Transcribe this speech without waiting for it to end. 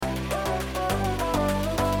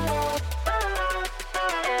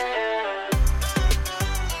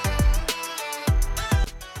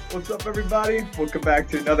What's up, everybody? Welcome back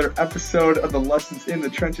to another episode of the Lessons in the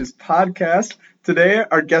Trenches podcast. Today,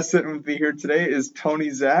 our guest sitting with me here today is Tony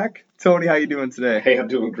Zach. Tony, how you doing today? Hey, I'm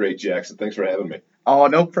doing great, Jackson. Thanks for having me. Oh,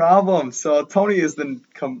 no problem. So Tony is the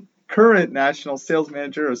current national sales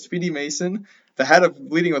manager of Speedy Mason, the head of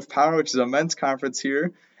Leading with Power, which is a men's conference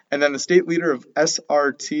here, and then the state leader of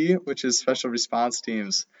SRT, which is Special Response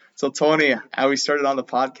Teams. So Tony, how we started on the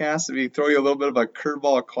podcast, we throw you a little bit of a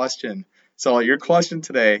curveball question. So your question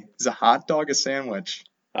today is: a hot dog a sandwich?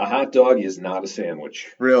 A hot dog is not a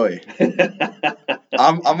sandwich. Really?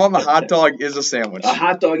 I'm on the hot dog is a sandwich. A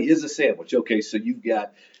hot dog is a sandwich. Okay, so you've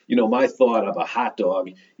got, my thought of a hot dog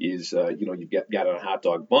is, you've got a hot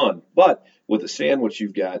dog bun, but with a sandwich,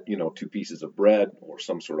 you've got, two pieces of bread or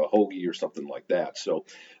some sort of hoagie or something like that. So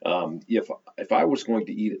if I was going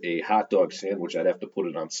to eat a hot dog sandwich, I'd have to put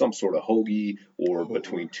it on some sort of hoagie or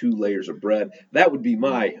between two layers of bread. That would be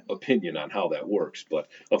my opinion on how that works. But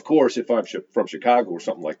of course, if I'm from Chicago or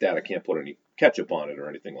something like that, I can't put any ketchup on it or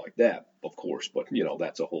anything like that, of course. But,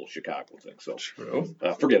 that's a whole Chicago thing. So True.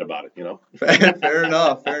 Forget about it, Fair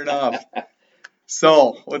enough.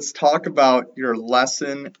 So let's talk about your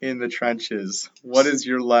lesson in the trenches. What is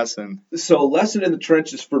your lesson? So lesson in the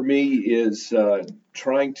trenches for me is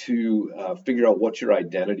trying to figure out what your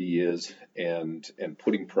identity is and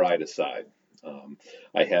putting pride aside.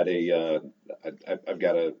 I've got a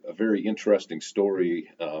very interesting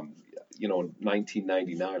story. In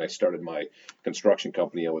 1999, I started my construction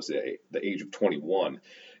company. I was the age of 21,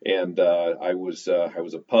 and I was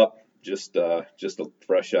a pup, just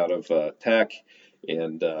fresh out of tech,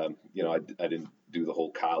 and I didn't do the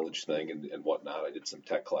whole college thing and whatnot. I did some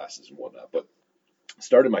tech classes and whatnot, but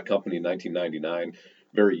started my company in 1999.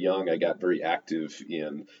 Very young, I got very active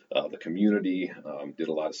in the community, did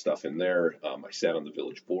a lot of stuff in there. I sat on the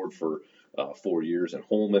village board for 4 years in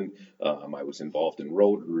Holmen. I was involved in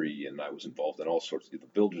Rotary, and I was involved in all sorts of the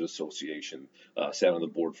Builders Association. Sat on the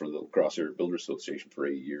board for the La Crosse Area Builders Association for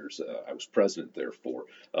 8 years. I was president there for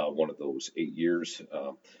one of those 8 years.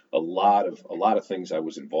 A lot of things I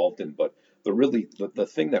was involved in, but the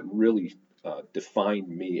thing that really defined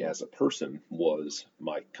me as a person was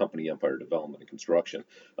my company, Empire Development and Construction.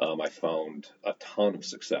 I found a ton of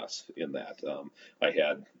success in that. I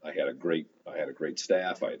had a great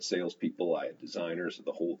staff. I had salespeople. I had designers.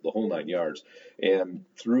 The whole 9 yards. And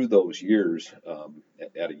through those years,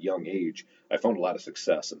 at a young age, I found a lot of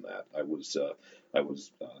success in that. I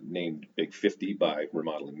was named Big 50 by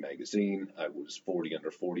Remodeling Magazine. I was 40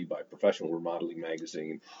 under 40 by Professional Remodeling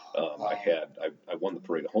Magazine. I won the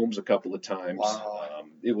Parade of Homes a couple of times. Wow.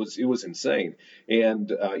 It was insane.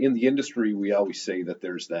 And in the industry, we always say that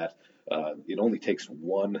there's that it only takes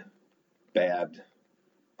one bad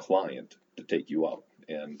client to take you out.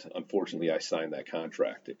 And unfortunately, I signed that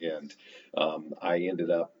contract, and I ended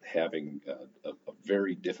up having a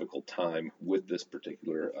very difficult time with this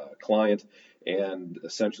particular client. And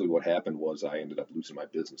essentially, what happened was I ended up losing my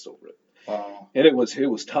business over it. Wow. And it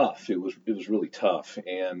was tough. It was really tough.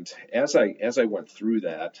 And as I went through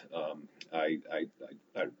that, I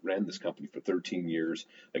ran this company for 13 years,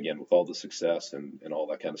 again with all the success and all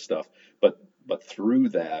that kind of stuff. But through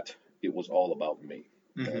that, it was all about me.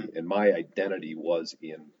 Mm-hmm. And my identity was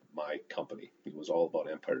in my company. It was all about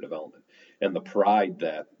Empire Development. And the pride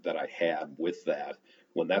that I had with that,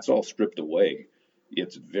 when that's all stripped away,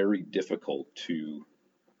 it's very difficult to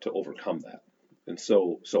overcome that. And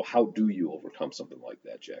so how do you overcome something like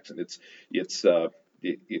that, Jackson? It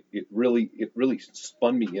really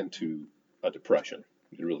spun me into a depression.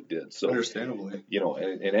 It really did. So, understandably.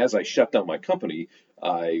 And as I shut down my company,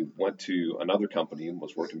 I went to another company and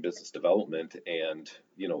was working business development. And,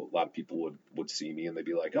 a lot of people would see me and they'd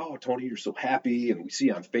be like, "Oh, Tony, you're so happy. And we see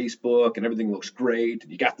you on Facebook and everything looks great.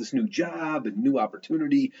 And you got this new job and new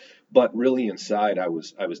opportunity." But really inside, I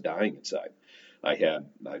was dying inside. I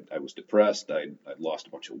was depressed. I'd lost a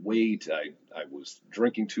bunch of weight. I was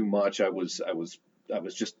drinking too much. I was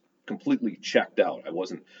just completely checked out. I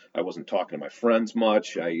wasn't talking to my friends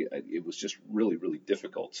much. It was just really, really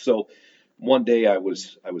difficult. So one day I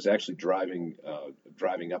was actually driving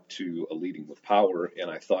up to a Leading with Power, and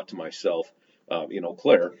I thought to myself,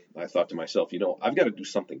 Claire, I've got to do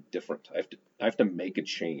something different. I have to make a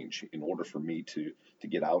change in order for me to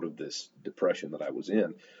get out of this depression that I was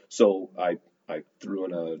in. So I threw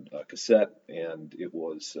in a cassette, and it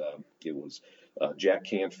was Jack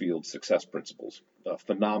Canfield's Success Principles, a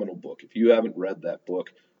phenomenal book. If you haven't read that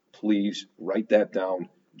book, please write that down.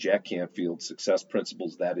 Jack Canfield's Success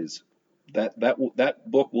Principles. That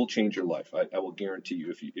book will change your life. I will guarantee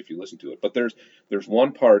you if you listen to it. But there's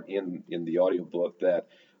one part in the audiobook that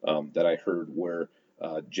I heard where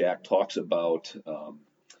Jack talks about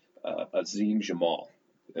Azim Jamal.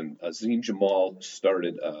 And Azim Jamal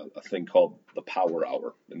started a thing called the Power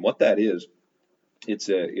Hour. And what that is, it's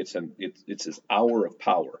this hour of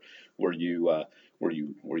power where you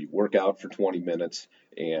work out for 20 minutes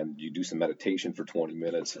and you do some meditation for 20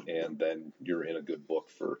 minutes and then you're in a good book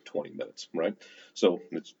for 20 minutes, right? So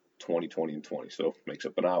it's 20, 20, and 20, so it makes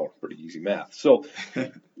up an hour. Pretty easy math. So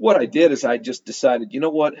what I did is I just decided, you know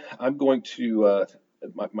what, I'm going to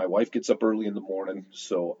my wife gets up early in the morning,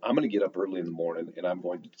 so I'm going to get up early in the morning and I'm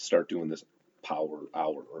going to start doing this power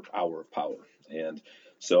hour or hour of power. And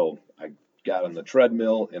so I got on the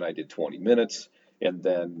treadmill and I did 20 minutes. And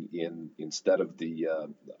then instead of the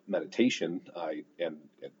meditation, I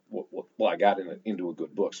got into a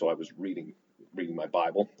good book. So I was reading my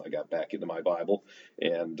Bible. I got back into my Bible,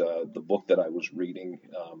 and the book that I was reading,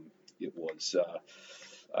 it was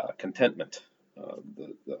Contentment.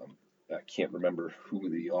 I can't remember who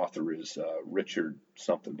the author is, Richard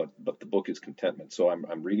something, but the book is Contentment. So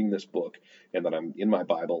I'm reading this book, and then I'm in my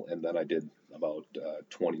Bible, and then I did about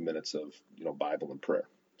 20 minutes of Bible and prayer.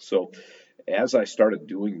 So as I started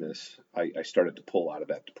doing this, I started to pull out of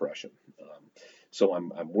that depression. So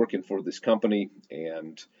I'm working for this company,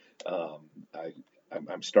 and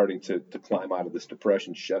I'm starting to climb out of this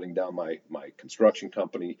depression, shutting down my construction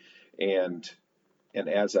company, and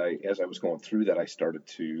as I was going through that, I started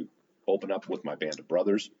to open up with my band of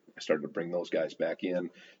brothers. I started to bring those guys back in.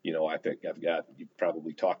 I think you've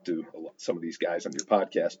probably talked to some of these guys on your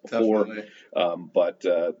podcast before,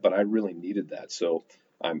 but I really needed that. So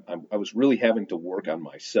I was really having to work on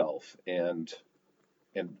myself, and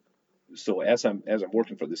so as I'm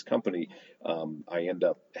working for this company, I end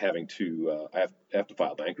up having to I have to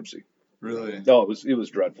file bankruptcy. Really? No, it was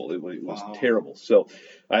dreadful. It was terrible. So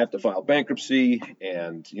I have to file bankruptcy,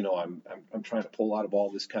 and I'm trying to pull out of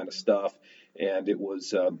all this kind of stuff. And it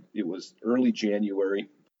was early January,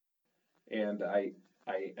 and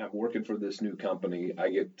I'm working for this new company.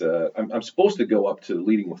 I'm supposed to go up to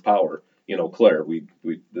Leading with Power in Eau Claire.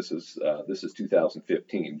 This is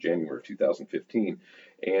 2015, January 2015,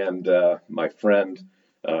 and my friend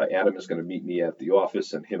Adam is going to meet me at the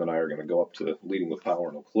office, and him and I are going to go up to Leading with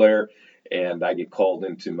Power in Eau Claire. And I get called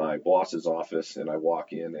into my boss's office, and I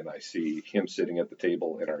walk in, and I see him sitting at the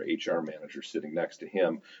table, and our HR manager sitting next to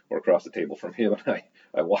him or across the table from him. And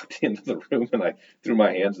I walked into the room, and I threw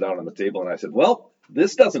my hands down on the table, and I said, "Well,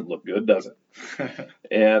 this doesn't look good, does it?"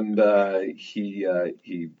 And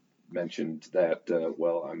he mentioned that,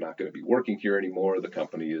 well, I'm not going to be working here anymore. The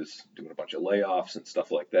company is doing a bunch of layoffs and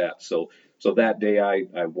stuff like that. So that day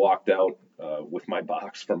I walked out with my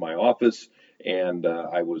box from my office, and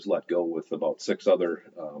I was let go with about 6 other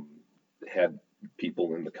head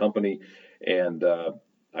people in the company. And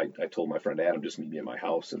I told my friend Adam, just meet me at my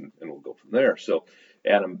house and we'll go from there. So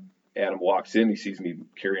Adam walks in, he sees me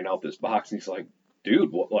carrying out this box, and he's like,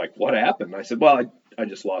 "Dude, what happened?" And I said, "Well, I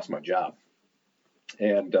just lost my job."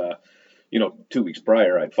 And 2 weeks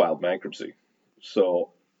prior, I'd filed bankruptcy.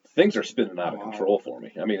 So things are spinning out of control for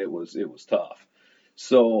me. I mean, it was tough.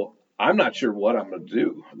 So I'm not sure what I'm going to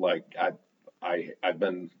do. Like I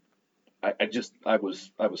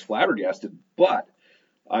was flabbergasted, but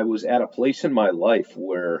I was at a place in my life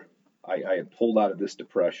where I had pulled out of this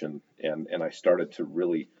depression, and I started to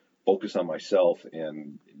really focus on myself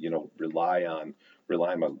and rely on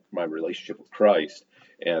my relationship with Christ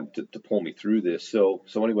and to pull me through this. So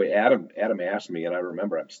anyway, Adam asked me, and I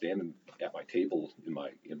remember I'm standing at my table in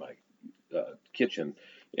my kitchen,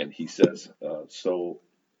 and he says, so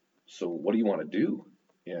what do you want to do?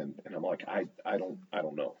 And I'm like, I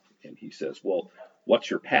don't know. And he says, "Well,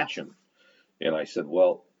 what's your passion?" And I said,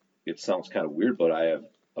 "Well, it sounds kind of weird, but I have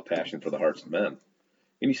a passion for the hearts of men."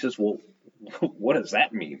 And he says, "Well, what does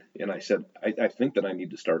that mean?" And I said, I think that I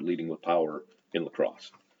need to start leading with power in La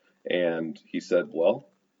Crosse. And he said, "Well,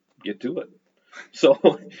 get to it." So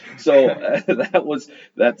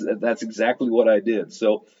that's exactly what I did.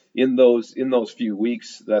 So in those few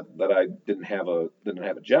weeks that I didn't have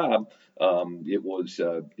a job, it was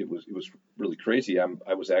really crazy.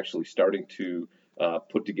 I was actually starting to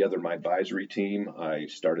put together my advisory team. I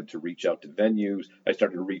started to reach out to venues. I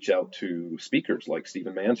started to reach out to speakers like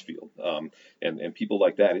Stephen Mansfield, and people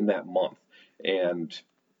like that in that month. And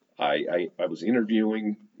I was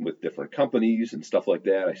interviewing with different companies and stuff like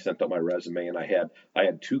that. I sent out my resume, and I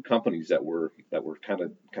had 2 companies that were kind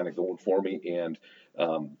of going for me. And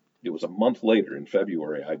it was a month later in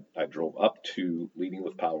February, I drove up to Leading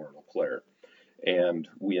with Power in Eau Claire, and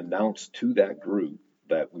we announced to that group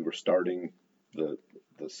that we were starting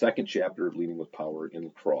the the second chapter of Leading with Power in La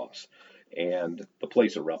Crosse, and the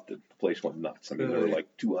place erupted. The place went nuts. I mean, there were like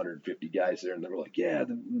 250 guys there, and they were like, "Yeah,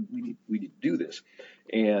 we need to do this."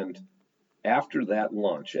 And after that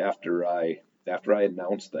lunch, after I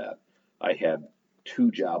announced that, I had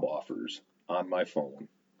 2 job offers on my phone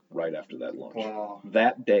right after that lunch. Wow.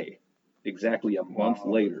 That day, exactly a month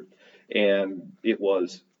Wow. later, and it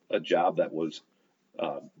was a job that was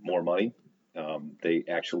more money. They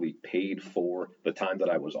actually paid for the time that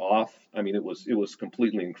I was off. I mean, it was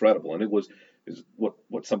completely incredible, and is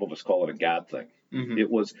what some of us call it a God thing. Mm-hmm. It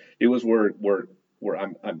was where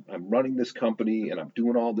I'm running this company and I'm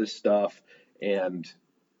doing all this stuff, and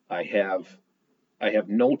I have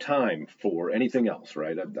no time for anything else,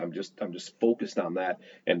 right? I'm just focused on that,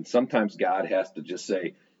 and sometimes God has to just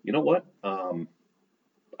say, you know what?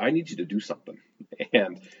 I need you to do something.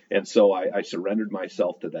 And so I surrendered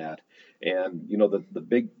myself to that. And you know, the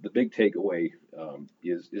big takeaway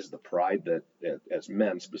is the pride that as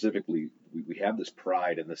men specifically we have this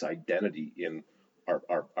pride and this identity in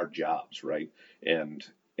our jobs, right? And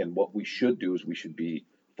what we should do is we should be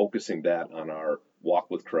focusing that on our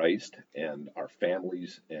walk with Christ and our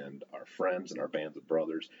families and our friends and our bands of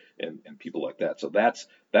brothers and people like that. So that's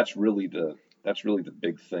really the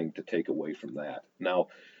big thing to take away from that. Now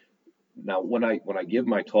when I give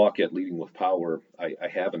my talk at Leading with Power, I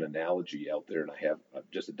have an analogy out there, and I have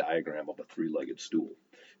just a diagram of a 3-legged stool.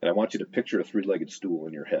 And I want you to picture a 3-legged stool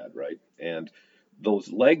in your head, right? And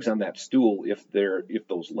those legs on that stool, if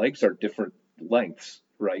those legs are different lengths,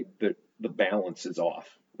 right, the balance is off,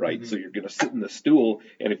 right? Mm-hmm. So you're going to sit in the stool,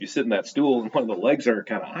 and if you sit in that stool and one of the legs are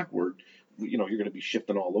kind of awkward, you know, you're going to be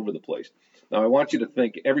shifting all over the place. Now I want you to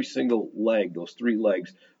think every single leg, those 3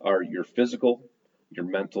 legs, are your physical, your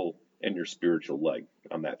mental, and your spiritual leg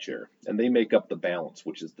on that chair. And they make up the balance,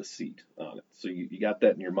 which is the seat on it. So you got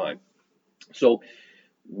that in your mind. So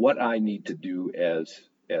what I need to do as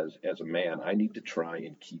a man, I need to try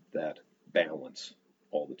and keep that balance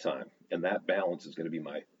all the time. And that balance is going to be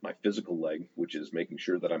my physical leg, which is making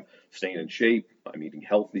sure that I'm staying in shape, I'm eating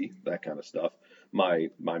healthy, that kind of stuff. My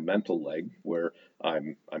mental leg, where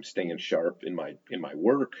I'm staying sharp in my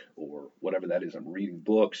work or whatever that is. I'm reading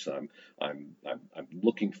books. I'm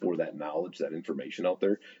looking for that knowledge, that information out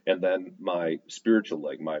there. And then my spiritual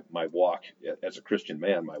leg, my walk as a Christian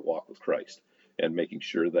man, my walk with Christ, and making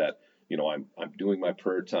sure that, you know, I'm doing my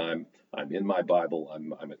prayer time, I'm in my Bible,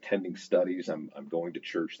 I'm attending studies, I'm going to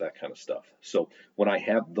church, that kind of stuff. So when I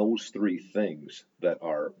have those 3 things that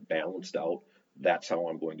are balanced out, that's how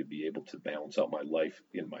I'm going to be able to balance out my life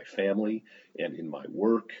in my family and in my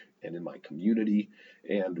work and in my community.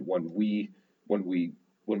 And when we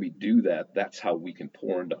do that, that's how we can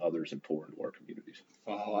pour into others and pour into our communities.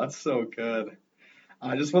 Wow, that's so good.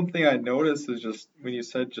 Just one thing I noticed is just when you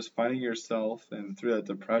said just finding yourself and through that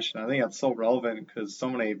depression, I think that's so relevant because so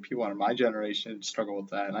many people in my generation struggle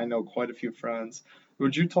with that. And I know quite a few friends.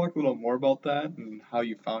 Would you talk a little more about that and how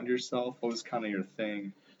you found yourself? What was kind of your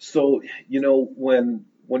thing? So, you know, when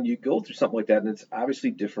you go through something like that, and it's obviously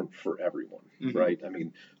different for everyone, Mm-hmm. right? I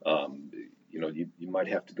mean, you know, you might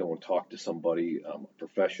have to go and talk to somebody, a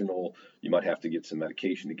professional. You might have to get some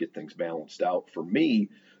medication to get things balanced out. For me,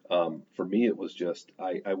 it was just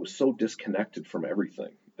I was so disconnected from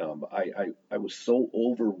everything. I was so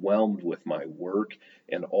overwhelmed with my work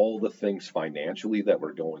and all the things financially that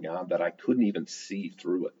were going on that I couldn't even see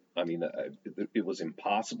through it. I mean, it was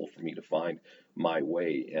impossible for me to find my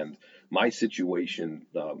way, and my situation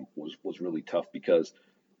was really tough because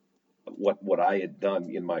what I had done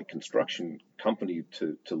in my construction company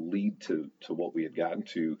to lead to what we had gotten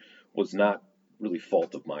to was not really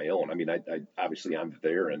fault of my own. I mean, I obviously I'm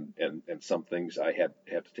there, and some things I had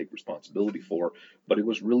to take responsibility for, but it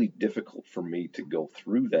was really difficult for me to go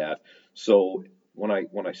through that. So when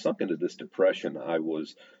I sunk into this depression, I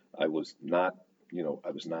was not,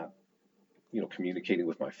 communicating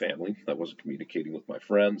with my family. I wasn't communicating with my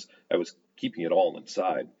friends. I was keeping it all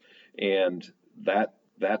inside. And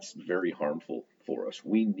that's very harmful for us.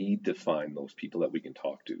 We need to find those people that we can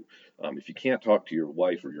talk to. If you can't talk to your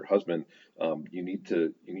wife or your husband, you need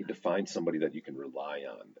to find somebody that you can rely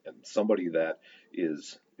on, and somebody that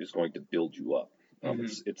is going to build you up. Mm-hmm.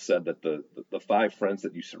 It's said that the 5 friends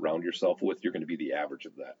that you surround yourself with, you're going to be the average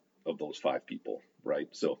of those 5 people, right?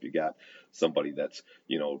 So if you got somebody that's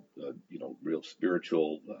real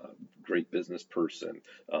spiritual, great business person,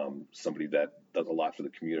 somebody that does a lot for the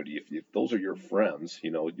community, if those are your friends,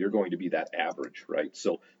 you're going to be that average, right?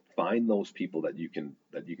 So find those people that you can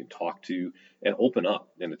talk to and open up.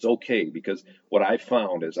 And it's okay, because what I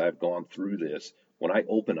found as I've gone through this, when I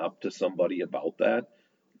open up to somebody about that,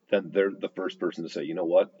 then they're the first person to say, you know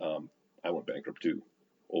what, I went bankrupt too.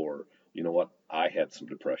 or you know what, I had some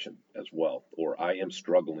depression as well, or I am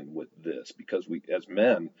struggling with this, because we as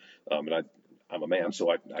men, and I'm a man,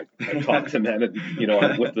 so I talk to men, and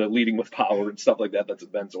I'm with the Leading with Power and stuff like that. That's a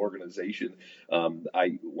men's organization.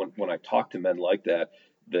 When I talk to men like that,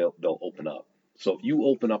 they'll open up. So if you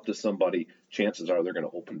open up to somebody, chances are they're going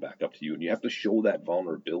to open back up to you, and you have to show that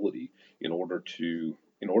vulnerability in order to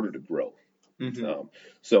grow. Hmm.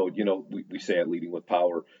 So, we say at Leading with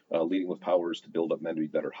Power is to build up men to be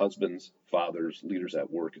better husbands, fathers, leaders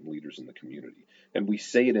at work, and leaders in the community. And we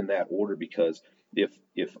say it in that order because if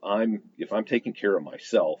I'm taking care of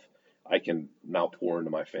myself, I can now pour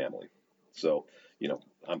into my family. So,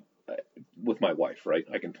 I'm with my wife, right?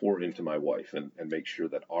 I can pour into my wife and make sure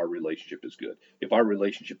that our relationship is good. If our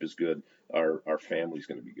relationship is good, our family's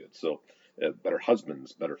going to be good. So, better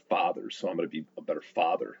husbands, better fathers. So I'm going to be a better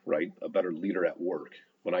father, right? A better leader at work.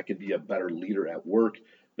 When I can be a better leader at work,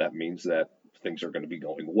 that means that things are going to be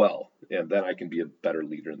going well. And then I can be a better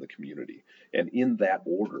leader in the community. And in that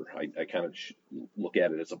order, I kind of look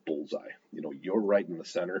at it as a bullseye. You're right in the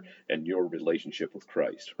center, and your relationship with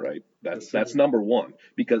Christ, right? Yes, That's sir. number one.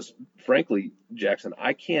 Because frankly, Jackson,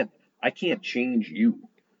 I can't change you.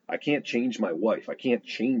 I can't change my wife. I can't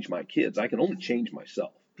change my kids. I can only change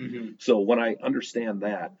myself. Hmm. So when I understand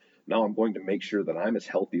that, now I'm going to make sure that I'm as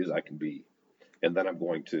healthy as I can be. And then I'm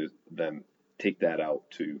going to then take that out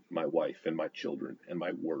to my wife and my children and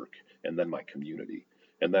my work and then my community.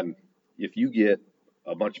 And then if you get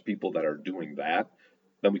a bunch of people that are doing that,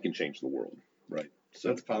 then we can change the world, right? So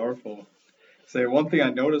That's powerful. Say one thing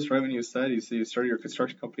I noticed right when you said you started your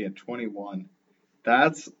construction company at 21.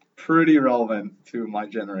 That's pretty relevant to my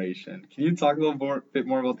generation. Can you talk a little bit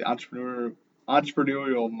more about the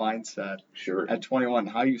entrepreneurial mindset sure. at 21,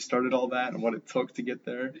 how you started all that and what it took to get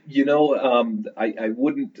there? I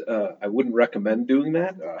wouldn't recommend doing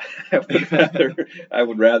that. I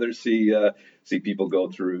would rather see people go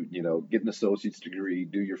through, get an associate's degree,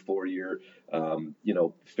 do your 4 year,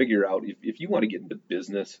 figure out if you want to get into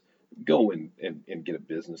business, go and get a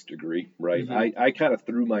business degree, right? Hmm. I kind of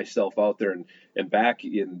threw myself out there, and back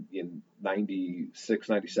in 96,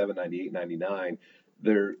 97, 98, 99,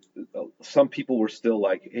 there some people were still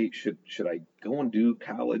like, hey, should I go and do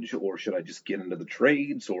college, or should I just get into the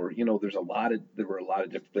trades, or there were a lot of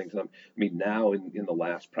different things. I mean, now in the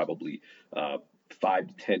last probably 5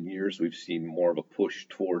 to 10 years, we've seen more of a push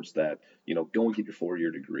towards that, go and get your 4 year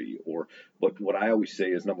degree. Or but what I always say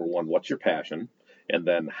is, number one, what's your passion? And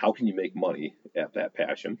then how can you make money at that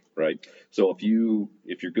passion, right? So if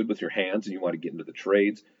you're good with your hands and you want to get into the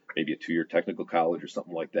trades, maybe a 2 year technical college or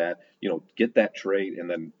something like that, get that trade, and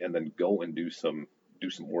then go and do some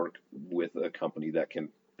work with a company that can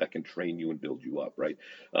train you and build you up, right?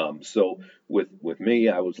 So with me,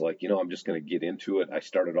 I was like, I'm just going to get into it. I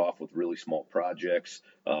started off with really small projects.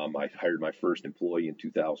 I hired my first employee in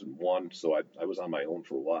 2001, so I was on my own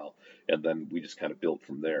for a while, and then we just kind of built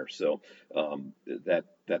from there. So that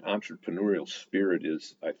entrepreneurial spirit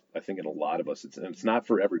is, I think, in a lot of us, it's not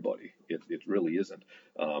for everybody. It really isn't.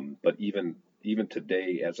 But even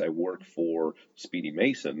today, as I work for Speedy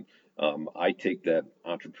Mason, I take that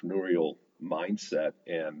entrepreneurial mindset,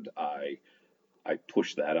 and I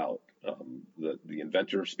push that out. The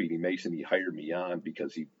inventor of Speedy Mason, he hired me on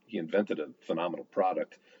because he invented a phenomenal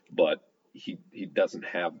product, but he doesn't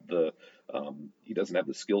have the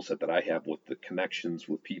skill set that I have with the connections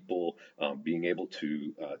with people, being able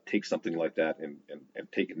to take something like that and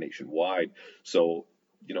take it nationwide. So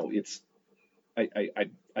it's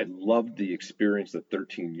I loved the experience, the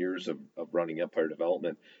 13 years of running Empire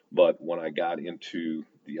Development, but when I got into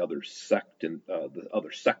the other sector,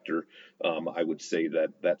 I would say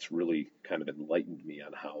that that's really kind of enlightened me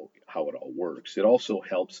on how it all works. It also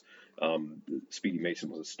helps. Speedy Mason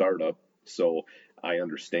was a startup, so I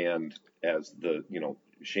understand, as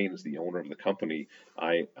Shane is the owner of the company.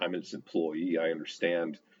 I'm his employee. I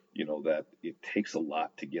understand, that it takes a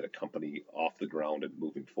lot to get a company off the ground and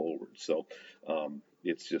moving forward. So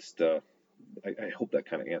it's just, I hope that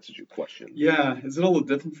kind of answers your question. Yeah, is it a little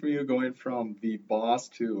different for you going from the boss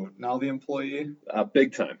to now the employee?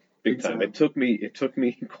 Big time. Big Big time. time. It took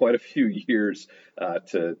me quite a few years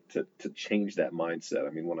to change that mindset.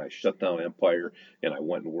 I mean, when I shut down Empire and I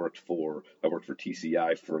worked for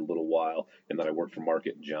TCI for a little while, and then I worked for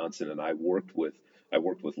Market and Johnson, and I worked with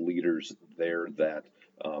leaders there that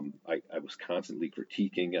I was constantly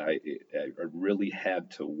critiquing. I really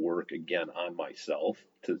had to work again on myself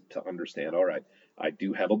to understand, all right, I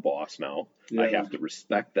do have a boss now. I Yeah. have to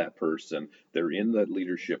respect that person. They're in that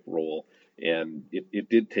leadership role. And it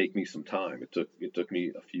did take me some time. It took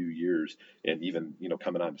me a few years, and even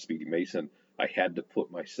coming on to Speedy Mason, I had to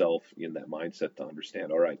put myself in that mindset to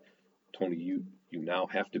understand, all right, Tony, you now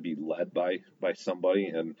have to be led by somebody,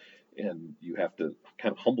 and you have to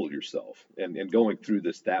kind of humble yourself. And going through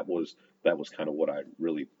this, that was kind of what I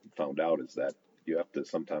really found out, is that you have to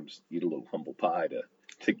sometimes eat a little humble pie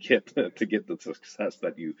to get to get the success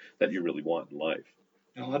that you really want in life.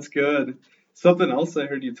 Oh, that's good. Something else I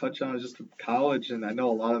heard you touch on is just college, and I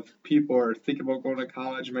know a lot of people are thinking about going to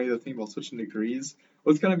college, maybe they're thinking about switching degrees.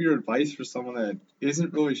 What's kind of your advice for someone that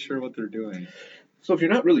isn't really sure what they're doing? So if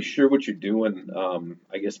you're not really sure what you're doing,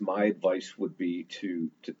 I guess my advice would be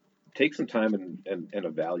to take some time and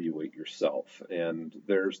evaluate yourself. And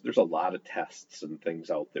there's a lot of tests and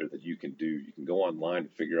things out there that you can do. You can go online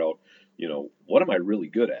and figure out, what am I really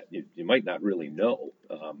good at? You might not really know,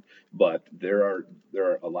 but there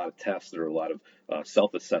are a lot of tests. There are a lot of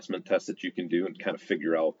self-assessment tests that you can do and kind of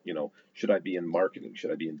figure out, should I be in marketing?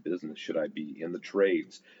 Should I be in business? Should I be in the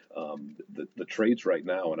trades? The trades right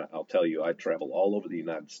now, and I'll tell you, I travel all over the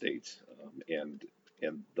United States, and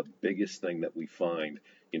the biggest thing that we find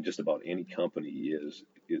in just about any company is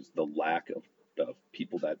the lack of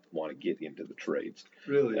people that want to get into the trades.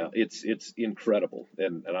 Really? It's incredible,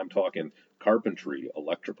 and I'm talking carpentry,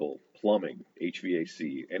 electrical, plumbing,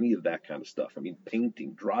 HVAC, any of that kind of stuff. I mean,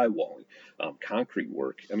 painting, drywalling, concrete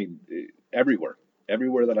work. I mean, everywhere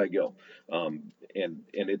that I go, and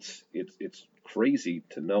it's crazy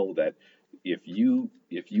to know that if you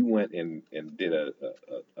went and did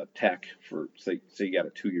a tech for, say you got a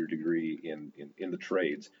 2-year degree in the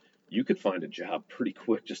trades, you could find a job pretty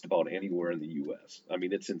quick just about anywhere in the U.S. I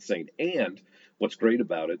mean, it's insane. And what's great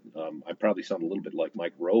about it, I probably sound a little bit like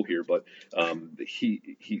Mike Rowe here, but he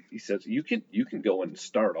says you can go and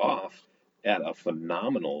start off at a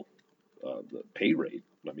phenomenal pay rate.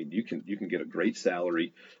 I mean, you can get a great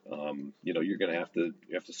salary. You're going to have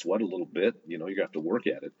to sweat a little bit. You're going to have to work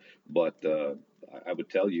at it. But I would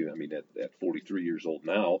tell you, I mean, at 43 years old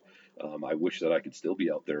now, I wish that I could still be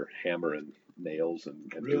out there hammering nails and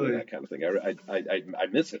doing Really? that kind of thing. I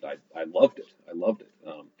miss it. I loved it. I loved it.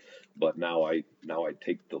 But now I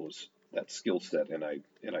take that skill set, and I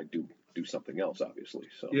do something else, obviously.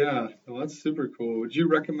 So. Yeah, well, that's super cool. Would you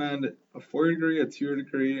recommend a 4-year degree, a 2-year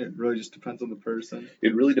degree? It really just depends on the person.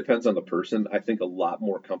 It really depends on the person. I think a lot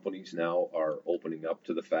more companies now are opening up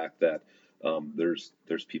to the fact that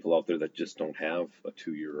there's people out there that just don't have a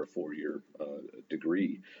 2-year or 4-year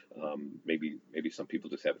degree. Maybe some people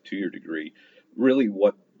just have a 2-year degree. Really,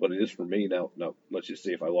 what it is for me now, let's just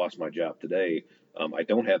say if I lost my job today, I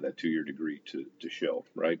don't have that 2-year degree to show,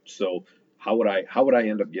 right? So how would I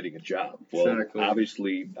end up getting a job? Well, Exactly.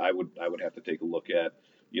 obviously I would have to take a look at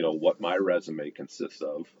what my resume consists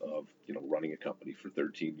of running a company for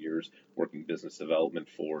 13 years, working business development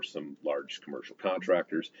for some large commercial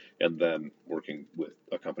contractors, and then working with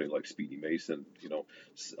a company like Speedy Mason,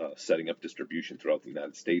 setting up distribution throughout the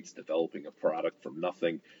United States, developing a product from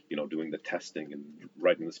nothing, doing the testing and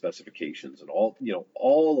writing the specifications and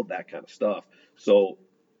all of that kind of stuff. So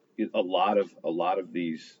a lot of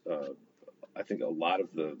these. I think a lot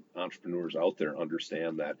of the entrepreneurs out there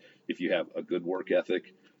understand that if you have a good work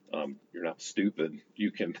ethic, you're not stupid.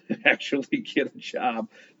 You can actually get a job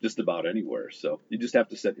just about anywhere. So you just have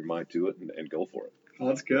to set your mind to it and go for it. Well,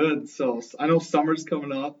 that's good. So I know summer's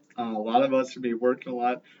coming up. A lot of us should be working a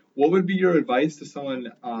lot. What would be your advice to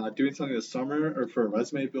someone doing something this summer or for a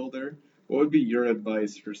resume builder? What would be your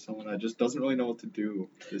advice for someone that just doesn't really know what to do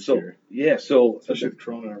this So year, yeah, so especially with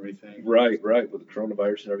Corona and everything? right with the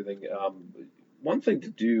coronavirus and everything. One thing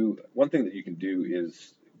that you can do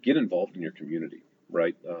is get involved in your community,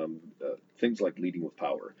 right? Things like Leading with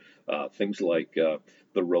Power, things like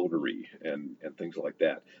the Rotary, and things like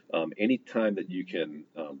that. Anytime that you can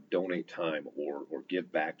donate time or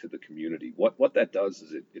give back to the community, what that does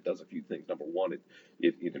is it does a few things. Number one,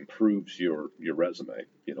 it improves your resume.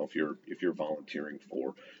 If you're volunteering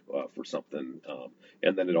for something,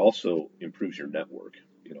 and then it also improves your network.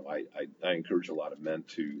 I encourage a lot of men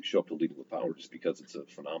to show up to Leading with Power just because it's a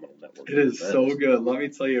phenomenal network It of is so events. good. Let me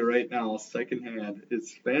tell you right now, secondhand,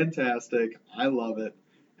 it's fantastic. I love it.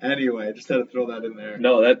 Anyway, I just had to throw that in there.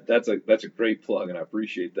 No, that's a great plug, and I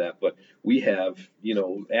appreciate that. But we have,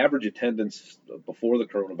 average attendance before the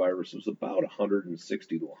coronavirus was about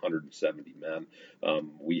 160 to 170 men.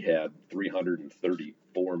 We had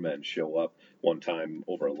 334 men show up one time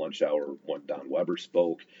over a lunch hour when Don Weber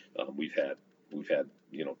spoke. We've had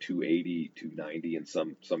 280, 290 in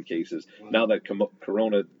some cases. Wow. Now that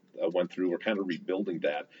Corona went through. We're kind of rebuilding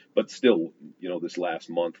that, but still, this last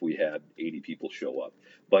month we had 80 people show up.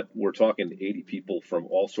 But we're talking 80 people from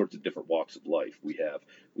all sorts of different walks of life. We have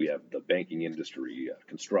the banking industry,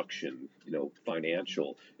 construction,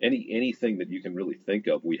 financial, anything that you can really think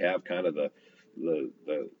of. We have kind of the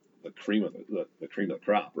cream of the cream of the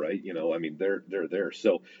crop, right? They're there.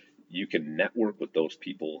 So you can network with those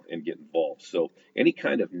people and get involved. So any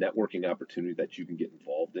kind of networking opportunity that you can get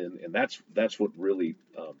involved in, and that's what really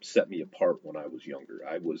set me apart when I was younger.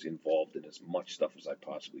 I was involved in as much stuff as I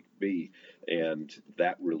possibly could be, and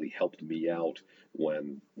that really helped me out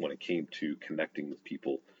when it came to connecting with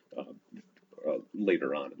people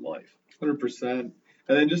later on in life. 100%. And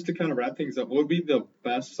then just to kind of wrap things up, what would be the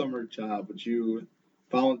best summer job? Would you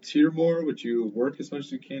volunteer more? Would you work as much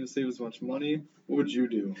as you can to save as much money? What would you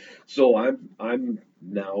do? So I'm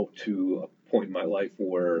now to a point in my life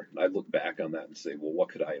where I look back on that and say, well, what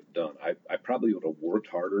could I have done? I probably would have worked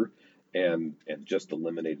harder and just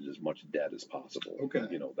eliminated as much debt as possible. Okay.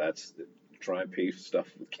 That's try and pay stuff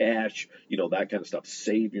with cash, that kind of stuff.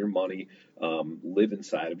 Save your money, live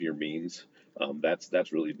inside of your means.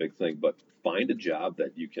 That's really a big thing. But find a job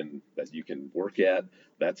that you can work at.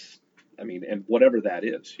 And whatever that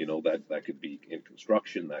is, that could be in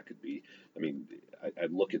construction, that could be, I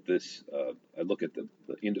look at this, I look at the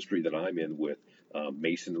industry that I'm in with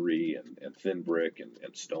masonry and thin brick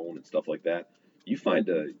and stone and stuff like that. You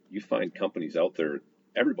find companies out there,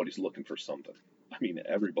 everybody's looking for something.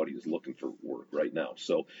 Everybody is looking for work right now.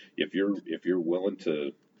 So if you're willing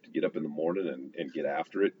to get up in the morning and get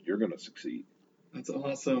after it, you're going to succeed. That's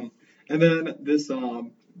awesome. And then this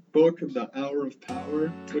book, The Hour of Power,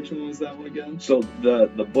 which one was that one again? So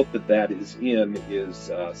the book that is in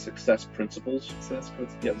is Success Principles. Success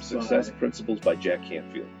Principles. Yep, Success Principles by Jack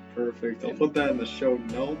Canfield. Perfect. I'll put that in the show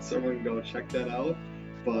notes. Everyone can go check that out.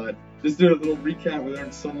 But just do a little recap. We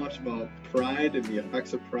learned so much about pride and the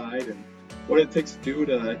effects of pride and what it takes to do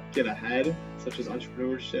to get ahead, such as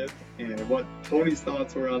entrepreneurship, and what Tony's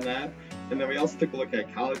thoughts were on that. And then we also took a look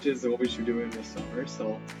at colleges and what we should do in the summer.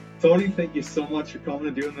 So, Tony, thank you so much for coming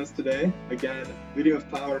and doing this today. Again, Leading with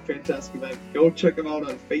Power, fantastic event. Go check them out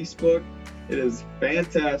on Facebook. It is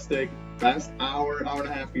fantastic. Best hour and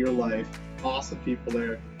a half of your life. Awesome people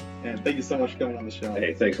there. And thank you so much for coming on the show.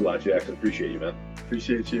 Hey, thanks a lot, Jackson. Appreciate you, man.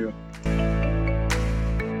 Appreciate you.